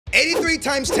83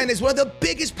 times 10 is one of the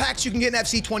biggest packs you can get in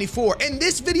FC24, and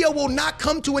this video will not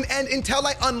come to an end until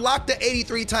I unlock the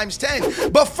 83 times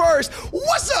 10. But first,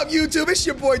 what's up YouTube? It's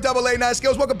your boy AA9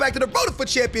 Skills. Welcome back to the Road to Foot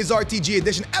Champions RTG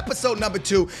edition, episode number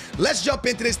 2. Let's jump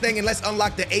into this thing and let's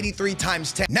unlock the 83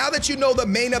 times 10. Now that you know the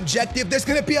main objective, there's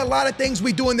gonna be a lot of things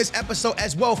we do in this episode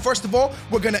as well. First of all,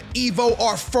 we're gonna evo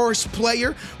our first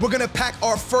player. We're gonna pack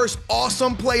our first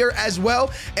awesome player as well.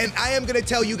 And I am gonna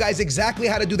tell you guys exactly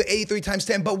how to do the 83 times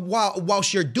 10, but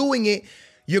whilst you're doing it,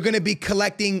 you're gonna be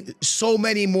collecting so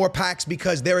many more packs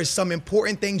because there is some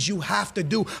important things you have to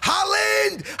do.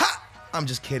 Holland! I'm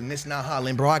just kidding, it's not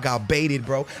Holland, bro. I got baited,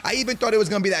 bro. I even thought it was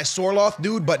gonna be that Sorloth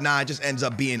dude, but nah, it just ends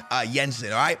up being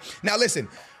Jensen, all right? Now listen,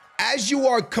 as you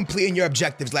are completing your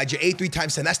objectives, like your 83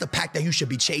 times 10, that's the pack that you should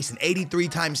be chasing. 83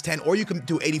 times 10, or you can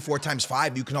do 84 times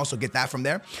 5. You can also get that from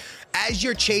there. As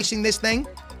you're chasing this thing,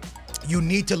 you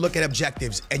need to look at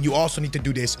objectives, and you also need to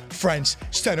do this. French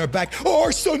center back,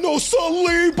 Arsenal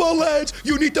Saliba, lads.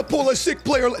 You need to pull a sick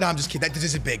player. No, I'm just kidding. This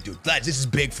is big, dude. Lads, this is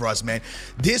big for us, man.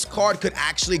 This card could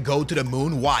actually go to the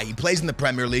moon. Why? He plays in the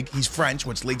Premier League. He's French,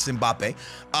 which leads Mbappe.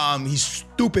 He's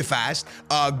stupid fast,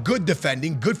 good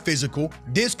defending, good physical.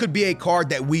 This could be a card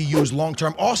that we use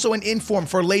long-term. Also an inform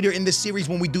for later in the series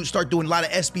when we start doing a lot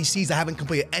of SBCs. I haven't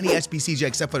completed any SBCs yet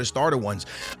except for the starter ones.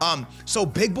 So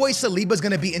big boy Saliba is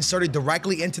going to be inserted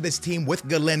directly into this team with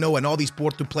Galeno and all these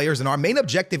Porto players. And our main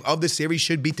objective of the series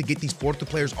should be to get these Porto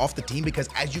players off the team because,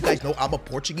 as you guys know, I'm a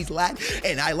Portuguese lad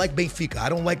and I like Benfica. I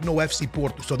don't like no FC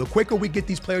Porto. So the quicker we get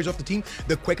these players off the team,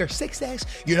 the quicker success,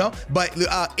 you know? But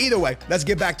either way, let's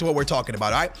get back to what we're talking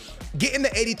about, all right? Getting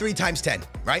the 83 times 10,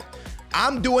 right?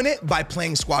 I'm doing it by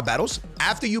playing squad battles.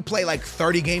 After you play like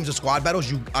 30 games of squad battles,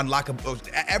 you unlock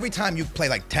every time you play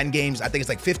like 10 games, I think it's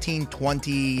like 15,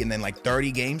 20, and then like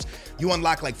 30 games, you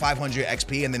unlock like 500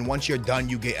 XP, and then once you're done,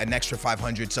 you get an extra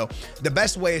 500. So the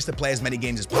best way is to play as many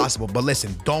games as possible. But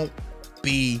listen, don't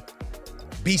be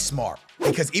smart.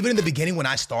 Because even in the beginning when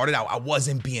I started, I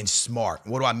wasn't being smart.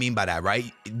 What do I mean by that,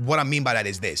 right? What I mean by that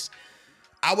is this.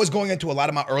 I was going into a lot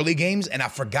of my early games and I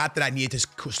forgot that I needed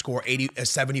to score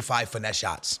 75 finesse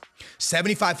shots.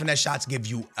 75 finesse shots give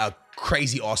you a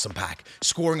crazy awesome pack.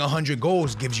 Scoring 100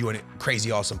 goals gives you a crazy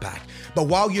awesome pack. But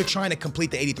while you're trying to complete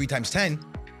the 83 times 10,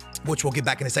 which we'll get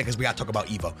back in a second because we gotta talk about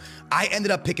Evo, I ended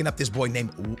up picking up this boy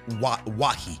named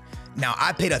Wahi. Now,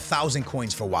 I paid 1,000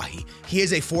 coins for Wahi. He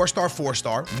is a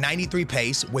 4-star, 93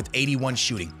 pace with 81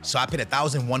 shooting. So I paid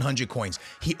 1,100 coins.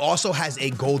 He also has a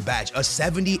gold badge, a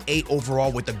 78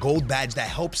 overall with the gold badge that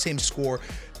helps him score,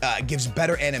 gives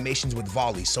better animations with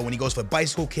volleys. So when he goes for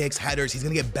bicycle kicks, headers, he's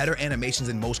gonna get better animations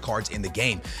than most cards in the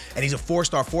game. And he's a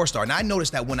 4-star. And I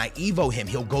noticed that when I Evo him,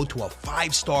 he'll go to a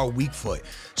 5-star weak foot.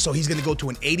 So he's gonna go to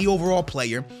an 80 overall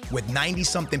player with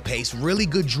 90-something pace, really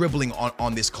good dribbling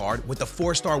on this card with a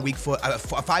 4-star weak foot, a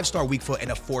 5-star weak foot,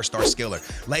 and a 4-star skiller.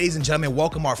 Ladies and gentlemen,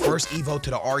 welcome our first Evo to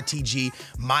the RTG.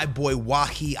 My boy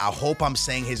Wahi, I hope I'm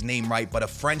saying his name right, but a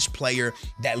French player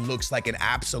that looks like an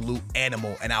absolute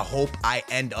animal. And I hope I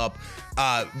end up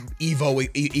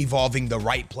evolving the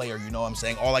right player, you know what I'm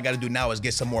saying? All I got to do now is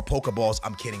get some more Pokeballs.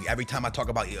 I'm kidding. Every time I talk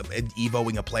about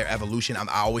evoing a player evolution, I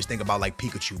always think about like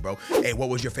Pikachu, bro. Hey, what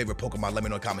was your favorite Pokemon? Let me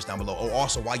know in the comments down below. Oh,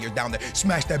 also, while you're down there,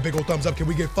 smash that big old thumbs up. Can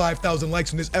we get 5,000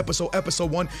 likes in this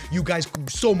episode 1? You guys,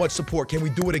 so much support. Can we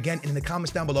do it again? And in the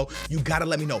comments down below, you got to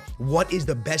let me know what is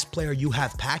the best player you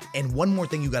have packed. And one more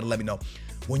thing you got to let me know.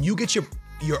 When you get your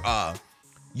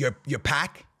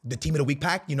pack, the Team of the Week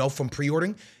pack, you know, from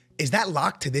pre-ordering, is that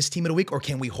locked to this Team of the Week or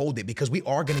can we hold it? Because we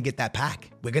are going to get that pack.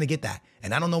 We're going to get that.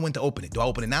 And I don't know when to open it. Do I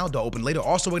open it now? Do I open it later?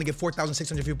 Also, we're going to get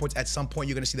 4,600 view points at some point.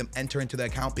 You're going to see them enter into the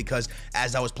account because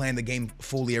as I was playing the game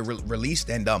fully released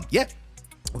and yeah,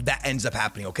 that ends up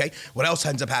happening, okay? What else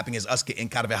ends up happening is us getting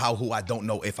Carvajal, who I don't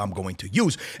know if I'm going to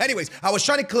use. Anyways, I was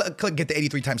trying to get the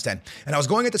 83 times 10, and I was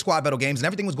going into squad battle games, and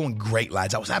everything was going great,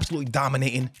 lads. I was absolutely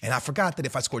dominating, and I forgot that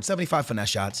if I scored 75 finesse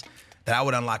shots, that I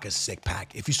would unlock a sick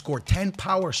pack. If you score 10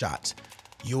 power shots,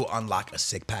 you will unlock a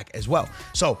sick pack as well.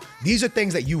 So these are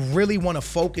things that you really want to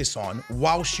focus on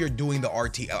whilst you're doing the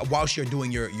whilst you're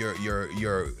doing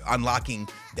your unlocking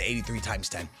the 83 times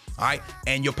 10. All right,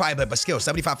 and you'll probably, but skill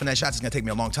 75 finesse shots is gonna take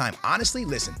me a long time. Honestly,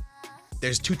 listen,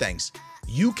 there's two things.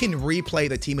 You can replay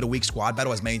the Team of the Week squad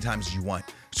battle as many times as you want.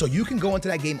 So you can go into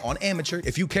that game on amateur.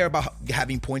 If you care about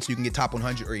having points so you can get top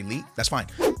 100 or elite, that's fine.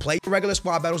 Play your regular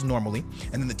squad battles normally.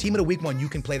 And then the Team of the Week one, you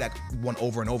can play that one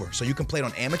over and over. So you can play it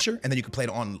on amateur and then you can play it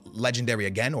on legendary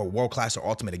again or world class or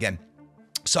ultimate again.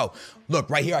 So look,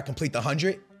 right here, I complete the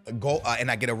 100 goal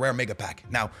and I get a rare mega pack.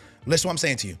 Now, listen to what I'm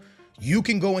saying to you. You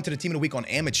can go into the Team of the Week on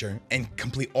amateur and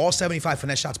complete all 75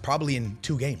 finesse shots probably in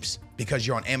 2 games because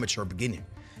you're on amateur beginning.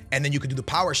 And then you could do the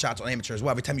power shots on amateur as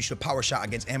well. Every time you shoot a power shot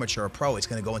against amateur or pro, it's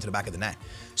gonna go into the back of the net.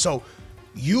 So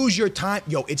use your time.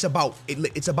 Yo, it's about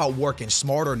working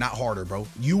smarter, not harder, bro.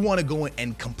 You wanna go in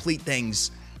and complete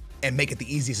things and make it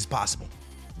the easiest as possible.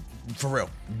 For real.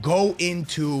 Go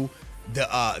into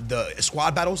the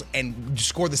squad battles and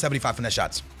score the 75 finesse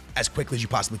shots as quickly as you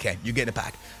possibly can. You get in a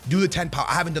pack. Do the 10 power.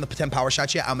 I haven't done the 10 power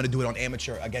shots yet. I'm gonna do it on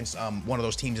amateur against one of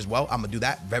those teams as well. I'm gonna do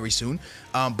that very soon.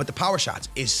 But the power shots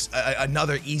is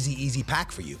another easy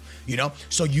pack for you. You know,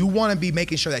 so you want to be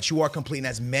making sure that you are completing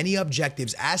as many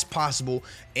objectives as possible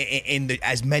in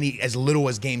as little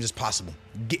as games as possible.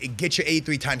 Get your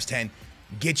 83 times 10.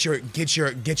 Get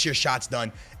your shots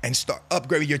done and start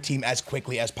upgrading your team as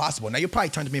quickly as possible. Now you'll probably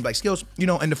turn to me and be like, Skills, you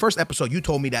know, in the first episode you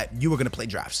told me that you were gonna play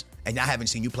drafts, and I haven't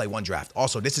seen you play one draft.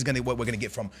 Also, this is what we're gonna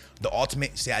get from the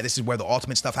ultimate. See, this is where the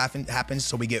ultimate stuff happens.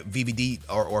 So we get VVD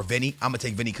or Vinny. I'm gonna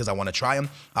take Vinny because I want to try him.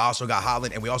 I also got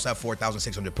Holland, and we also have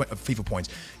 4,600 FIFA points.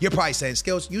 You're probably saying,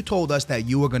 Skills, you told us that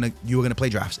you were gonna play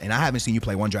drafts, and I haven't seen you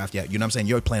play one draft yet. You know what I'm saying?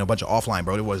 You're playing a bunch of offline,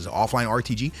 bro. It was offline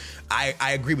RTG. I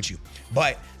agree with you,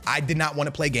 but I did not want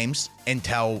to play games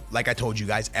until, like I told you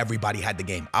guys, everybody had the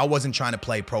game. I wasn't trying to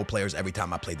play pro players every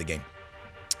time I played the game.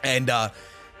 And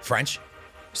French,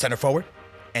 center forward,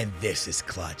 and this is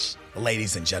clutch.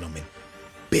 Ladies and gentlemen,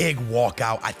 big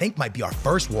walkout. I think might be our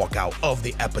first walkout of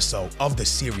the episode, of the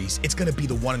series. It's going to be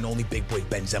the one and only big boy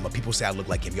Benzema. People say I look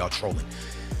like him. Y'all trolling.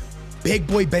 Big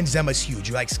boy Benzema's huge.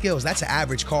 You're like, Skills, that's an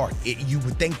average card. You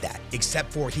would think that,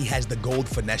 except for he has the gold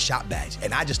finesse shot badge.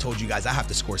 And I just told you guys I have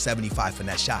to score 75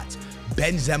 finesse shots.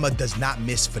 Benzema does not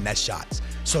miss finesse shots.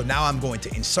 So now I'm going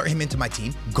to insert him into my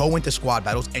team, go into squad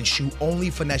battles, and shoot only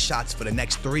finesse shots for the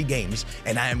next 3 games.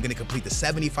 And I am going to complete the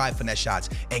 75 finesse shots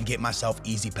and get myself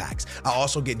easy packs. I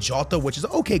also get Jota, which is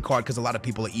an okay card because a lot of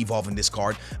people are evolving this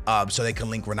card so they can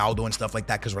link Ronaldo and stuff like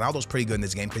that, because Ronaldo's pretty good in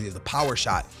this game because he has the power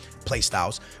shot play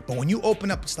styles. But when you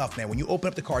open up stuff, man, when you open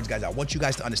up the cards, guys, I want you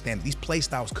guys to understand that these play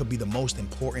styles could be the most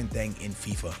important thing in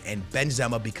FIFA. And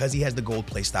Benzema, because he has the gold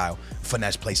play style,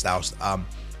 finesse play styles,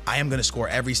 I am gonna score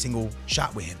every single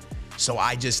shot with him. So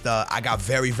I just, I got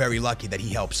very, very lucky that he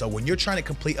helped. So when you're trying to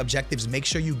complete objectives, make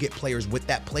sure you get players with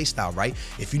that play style, right?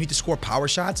 If you need to score power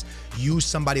shots, use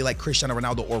somebody like Cristiano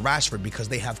Ronaldo or Rashford because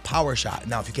they have power shot.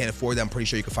 Now, if you can't afford them, I'm pretty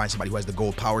sure you can find somebody who has the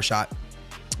gold power shot.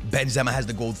 Benzema has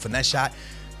the gold finesse shot.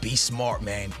 Be smart,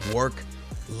 man. Work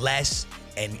less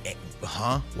and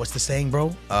what's the saying, bro?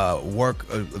 Work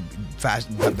fast,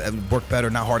 work better,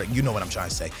 not harder. You know what I'm trying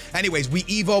to say. Anyways, we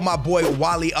evo my boy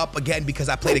Wally up again because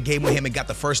I played a game with him and got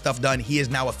the first stuff done. He is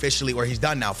now officially, or he's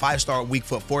done now, 5-star weak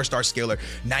foot, 4-star skiller,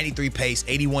 93 pace,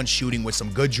 81 shooting with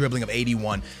some good dribbling of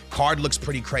 81. Card looks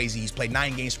pretty crazy. He's played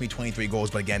 9 games for me, 23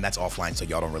 goals, but again, that's offline, so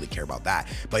y'all don't really care about that.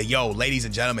 But yo, ladies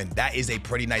and gentlemen, that is a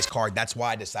pretty nice card. That's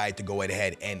why I decided to go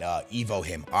ahead and evo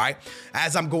him, all right?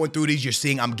 As I'm going through these, you're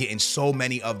seeing I'm getting so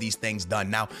many of these things done.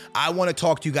 Now, I want to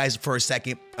talk to you guys for a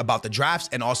second about the drafts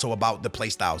and also about the play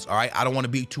styles, all right? I don't want to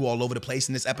be too all over the place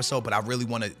in this episode, but I really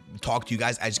want to talk to you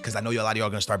guys because I know a lot of y'all are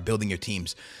going to start building your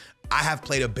teams. I have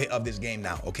played a bit of this game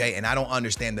now, okay? And I don't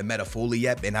understand the meta fully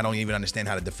yet, and I don't even understand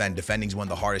how to defend. Defending is one of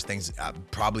the hardest things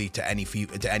probably to any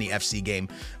FC game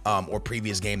or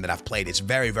previous game that I've played. It's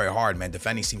very, very hard, man.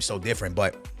 Defending seems so different,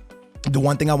 but the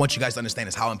one thing I want you guys to understand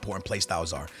is how important play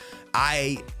styles are.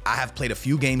 I have played a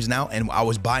few games now, and I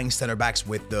was buying center backs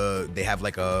with they have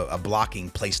like a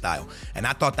blocking play style, and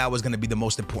I thought that was going to be the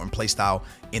most important play style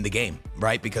in the game,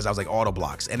 right? Because I was like auto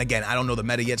blocks, and again, I don't know the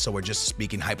meta yet, so we're just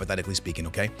speaking hypothetically speaking,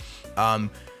 okay?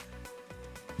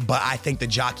 But I think the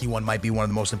jockey one might be one of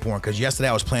the most important because yesterday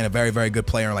I was playing a very, very good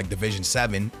player in like Division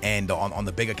 7 and on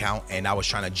the big account, and I was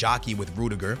trying to jockey with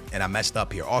Rudiger, and I messed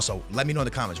up here. Also, let me know in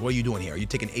the comments, what are you doing here? Are you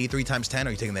taking 83 times 10 or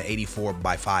are you taking the 84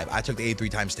 by 5? I took the 83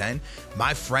 times 10.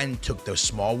 My friend took the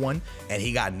small one, and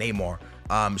he got Neymar.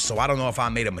 So I don't know if I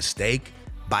made a mistake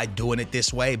by doing it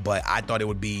this way, but I thought it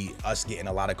would be us getting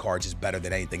a lot of cards is better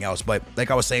than anything else. But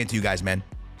like I was saying to you guys, man,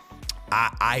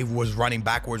 I was running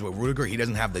backwards with Rudiger. He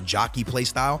doesn't have the jockey play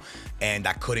style, and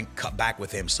I couldn't cut back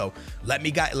with him. So let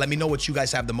me know what you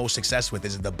guys have the most success with.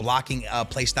 Is it the blocking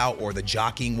play style or the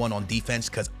jockeying one on defense?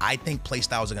 Because I think play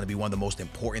styles are going to be one of the most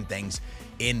important things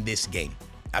in this game.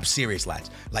 I'm serious, lads.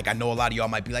 Like, I know a lot of y'all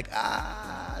might be like,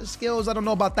 Skills, I don't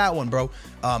know about that one, bro.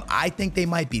 I think they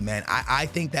might be, man. I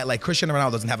think that, like, Cristiano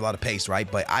Ronaldo doesn't have a lot of pace, right?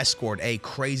 But I scored a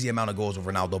crazy amount of goals with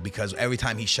Ronaldo because every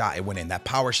time he shot, it went in. That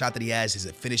power shot that he has, his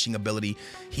finishing ability,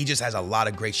 he just has a lot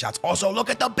of great shots. Also, look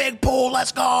at the big pool.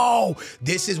 Let's go.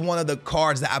 This is one of the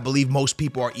cards that I believe most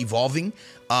people are evolving.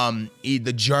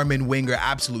 The German winger,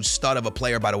 absolute stud of a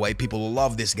player, by the way. People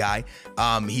love this guy.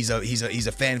 He's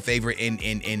a fan favorite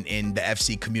in the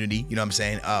FC community. You know what I'm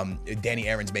saying? Danny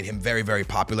Aaron's made him very, very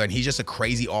popular, and he's just a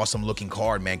crazy, awesome looking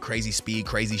card, man. Crazy speed,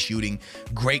 crazy shooting,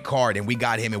 great card, and we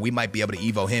got him, and we might be able to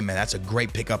evo him, man. That's a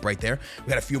great pickup right there. We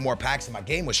got a few more packs, and my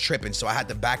game was tripping, so I had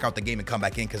to back out the game and come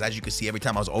back in, because as you can see, every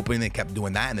time I was opening, it kept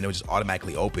doing that, and then it would just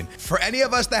automatically open. For any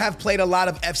of us that have played a lot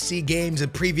of FC games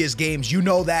and previous games, you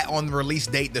know that on the release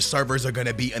date, the servers are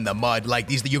gonna be in the mud. Like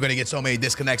you're gonna get so many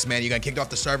disconnects, man. You're gonna kick off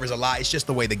the servers a lot. It's just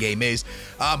the way the game is.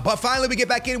 But finally, we get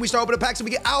back in. We start opening packs, and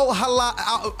we get Al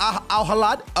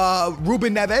Halad,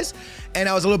 Ruben Neves. And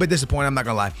I was a little bit disappointed, I'm not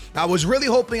gonna lie. I was really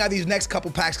hoping on these next couple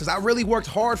packs, because I really worked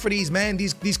hard for these, man.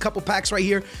 These couple packs right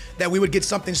here, that we would get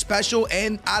something special.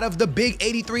 And out of the big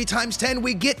 83 times 10,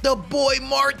 we get the boy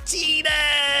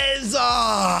Martinez.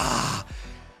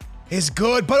 It's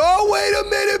good, but oh, wait a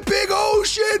minute, big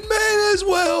ocean man as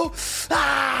well.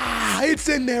 It's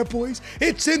in there, boys.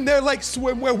 It's in there like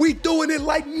swimwear. We doing it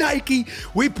like Nike.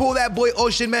 We pull that boy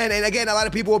Ocean Man, and again, a lot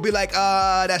of people will be like,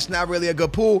 that's not really a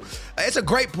good pull. It's a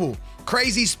great pull.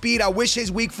 Crazy speed. I wish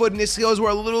his weak foot and his skills were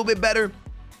a little bit better.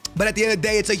 But at the end of the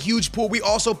day, it's a huge pool. We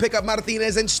also pick up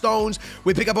Martinez and Stones.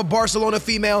 We pick up a Barcelona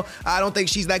female. I don't think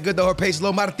she's that good, though. Her pace is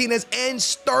low. Martinez and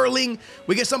Sterling.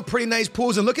 We get some pretty nice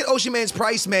pools. And look at Ocean Man's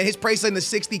price, man. His price is in the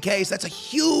 60K. So that's a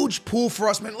huge pool for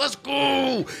us, man. Let's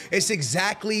go. It's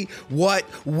exactly what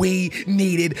we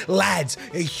needed, lads.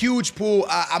 A huge pool.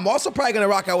 I'm also probably going to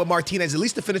rock out with Martinez, at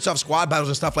least to finish off squad battles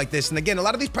and stuff like this. And again, a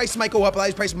lot of these prices might go up. A lot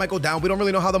of these prices might go down. We don't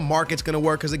really know how the market's going to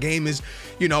work, because the game is,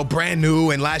 you know, brand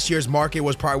new. And last year's market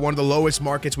was probably one of the lowest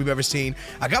markets we've ever seen.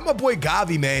 I got my boy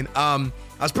Gavi, man. I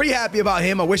was pretty happy about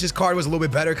him. I wish his card was a little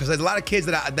bit better, because there's a lot of kids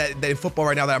that in football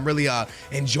right now that I'm really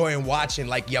enjoying watching.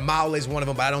 Like Yamal is one of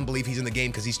them, but I don't believe he's in the game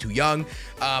because he's too young.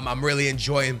 I'm really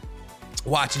enjoying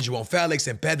watching João Felix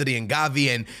and Pedri and Gavi,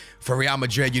 and for Real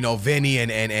Madrid, you know, Vinny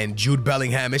and Jude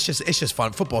Bellingham. It's just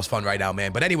fun. Football's fun right now,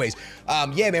 man. But anyways,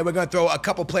 yeah, man, we're gonna throw a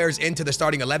couple players into the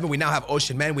starting 11. We now have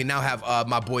Ocean Man. We now have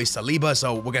my boy Saliba.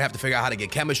 So we're gonna have to figure out how to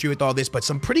get chemistry with all this. But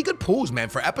some pretty good pools, man.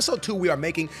 For episode 2, we are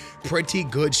making pretty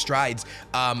good strides,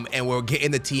 and we're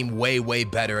getting the team way, way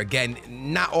better. Again,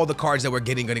 not all the cards that we're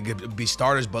getting gonna be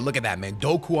starters, but look at that, man.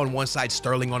 Doku on one side,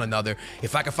 Sterling on another.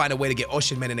 If I can find a way to get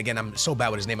Ocean Man, and again, I'm so bad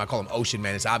with his name, I call him Ocean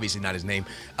Man. It's obviously not his name.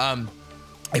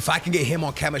 If I can get him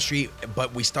on chemistry,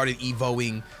 but we started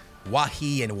evoing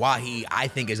Wahi, and Wahi, I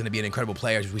think, is going to be an incredible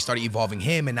player. We started evolving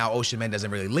him, and now Ocean Man doesn't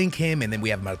really link him, and then we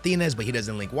have Martinez, but he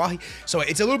doesn't link Wahi. So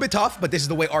it's a little bit tough, but this is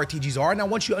the way RTGs are. Now,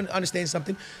 once you understand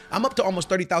something, I'm up to almost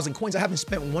 30,000 coins. I haven't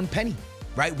spent one penny.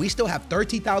 Right? We still have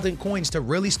 30,000 coins to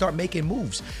really start making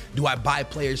moves. Do I buy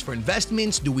players for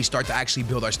investments? Do we start to actually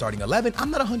build our starting 11?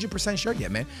 I'm not 100% sure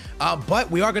yet, man. But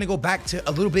we are going to go back to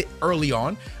a little bit early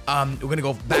on. We're going to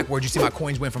go backwards. You see my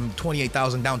coins went from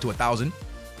 28,000 down to 1,000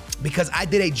 because I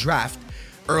did a draft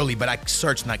early, but I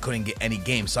searched and I couldn't get any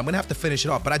games. So I'm going to have to finish it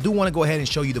off. But I do want to go ahead and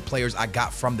show you the players I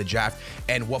got from the draft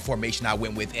and what formation I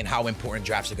went with and how important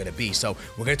drafts are going to be. So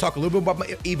we're going to talk a little bit about my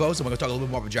Evos, and we're going to talk a little bit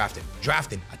more about drafting.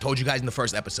 Drafting, I told you guys in the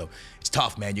first episode, it's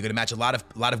tough, man. You're going to match a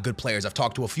lot of good players. I've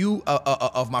talked to a few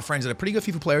of my friends that are pretty good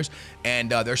FIFA players, and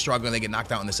they're struggling. They get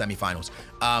knocked out in the semifinals.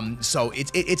 So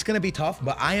it's going to be tough,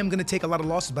 but I am going to take a lot of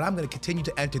losses, but I'm going to continue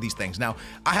to enter these things. Now,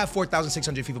 I have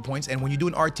 4,600 FIFA points, and when you do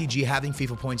an RTG, having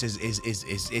FIFA points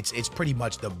it's pretty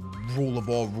much the rule of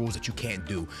all rules that you can't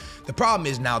do. The problem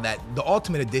is now that the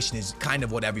Ultimate Edition is kind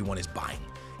of what everyone is buying.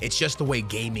 It's just the way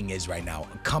gaming is right now.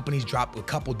 Companies drop a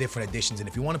couple different editions, and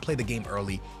if you want to play the game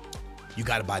early, you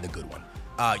got to buy the good one.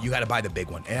 You got to buy the big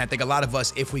one. And I think a lot of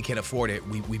us, if we can afford it,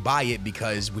 we buy it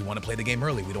because we want to play the game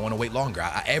early. We don't want to wait longer.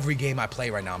 Every game I play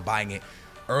right now, I'm buying it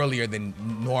earlier than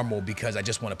normal because I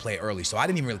just want to play it early. So I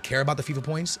didn't even really care about the FIFA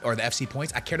points or the FC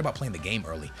points. I cared about playing the game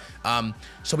early.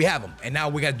 So we have them, and now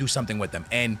we got to do something with them.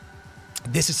 And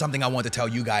this is something I want to tell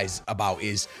you guys about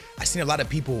is I've seen a lot of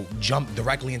people jump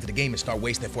directly into the game and start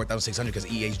wasting their 4,600 because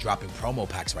EA's dropping promo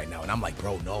packs right now. And I'm like,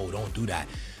 bro, no, don't do that.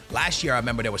 Last year, I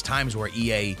remember there was times where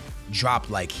EA dropped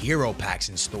like hero packs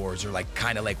in stores or like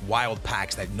kind of like wild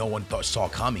packs that no one saw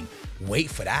coming. wait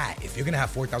for that. If you're gonna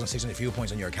have 4,600 FIFA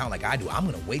points on your account like I do, I'm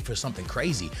gonna wait for something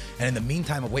crazy. And in the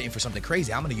meantime of waiting for something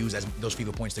crazy, I'm gonna use those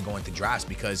FIFA points to go into drafts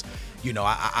because, you know,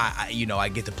 I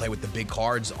get to play with the big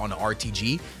cards on the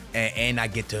RTG, and I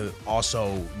get to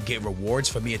also get rewards.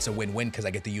 For me, it's a win-win because I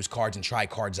get to use cards and try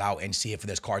cards out and see if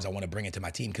there's cards I want to bring into my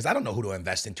team, because I don't know who to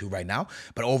invest into right now.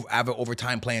 But over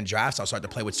time playing drafts, I'll start to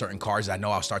play with certain cards that I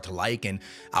know I'll start to like, and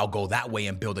I'll go that way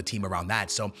and build a team around that.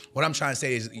 So what I'm trying to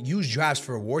say is use drafts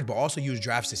for rewards, but also use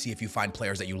drafts to see if you find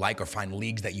players that you like or find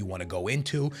leagues that you want to go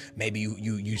into. Maybe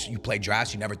you play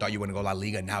drafts, you never thought you were going to go La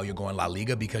Liga, now you're going La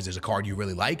Liga because there's a card you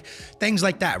really like. Things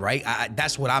like that, right?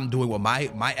 That's what I'm doing with my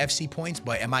FC points.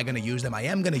 But am I going to use them? I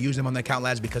am going to use them on the account,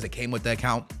 lads, because it came with the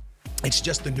account. It's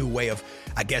just the new way of,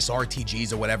 I guess,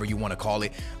 RTGs or whatever you want to call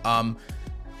it.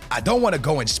 I don't want to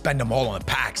go and spend them all on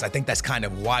packs. I think that's kind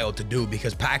of wild to do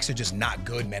because packs are just not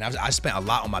good, man. I spent a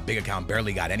lot on my big account,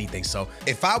 barely got anything. So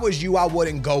if I was you, I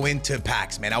wouldn't go into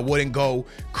packs, man. I wouldn't go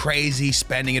crazy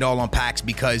spending it all on packs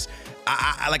because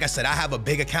like I said, I have a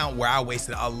big account where I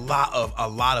wasted a lot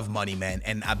of money, man.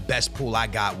 And a best pool I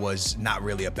got was not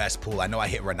really a best pool. I know I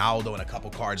hit Ronaldo and a couple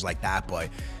cards like that, but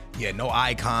yeah, no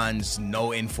icons,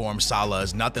 no informed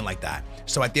Salahs, nothing like that.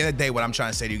 So at the end of the day, what I'm trying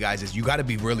to say to you guys is you got to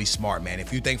be really smart, man.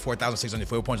 If you think 4,600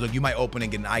 FIFA points, look, you might open and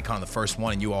get an icon on the first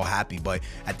one and you all happy. But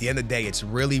at the end of the day, it's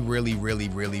really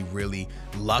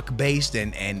luck based.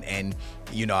 And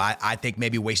you know, I think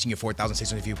maybe wasting your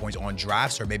 4,600 FIFA points on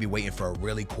drafts or maybe waiting for a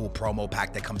really cool promo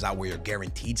pack that comes out where you're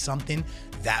guaranteed something,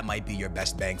 that might be your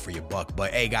best bang for your buck.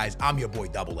 But hey, guys, I'm your boy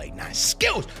 889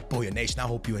 Skills. Booyah Nation, I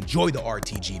hope you enjoyed the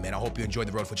RTG, man. I hope you enjoyed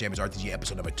the Road for Champions RTG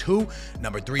episode number 2.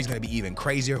 Number 3 is going to be even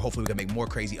crazier. Hopefully we can make more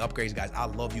crazy upgrades, guys. I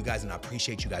love you guys and I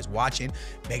appreciate you guys watching.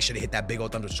 Make sure to hit that big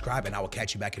old thumbs up, subscribe, and I will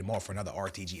catch you back in tomorrow for another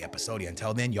RTG episode.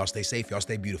 Until then, y'all stay safe, y'all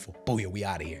stay beautiful. Booyah, we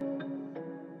out of here.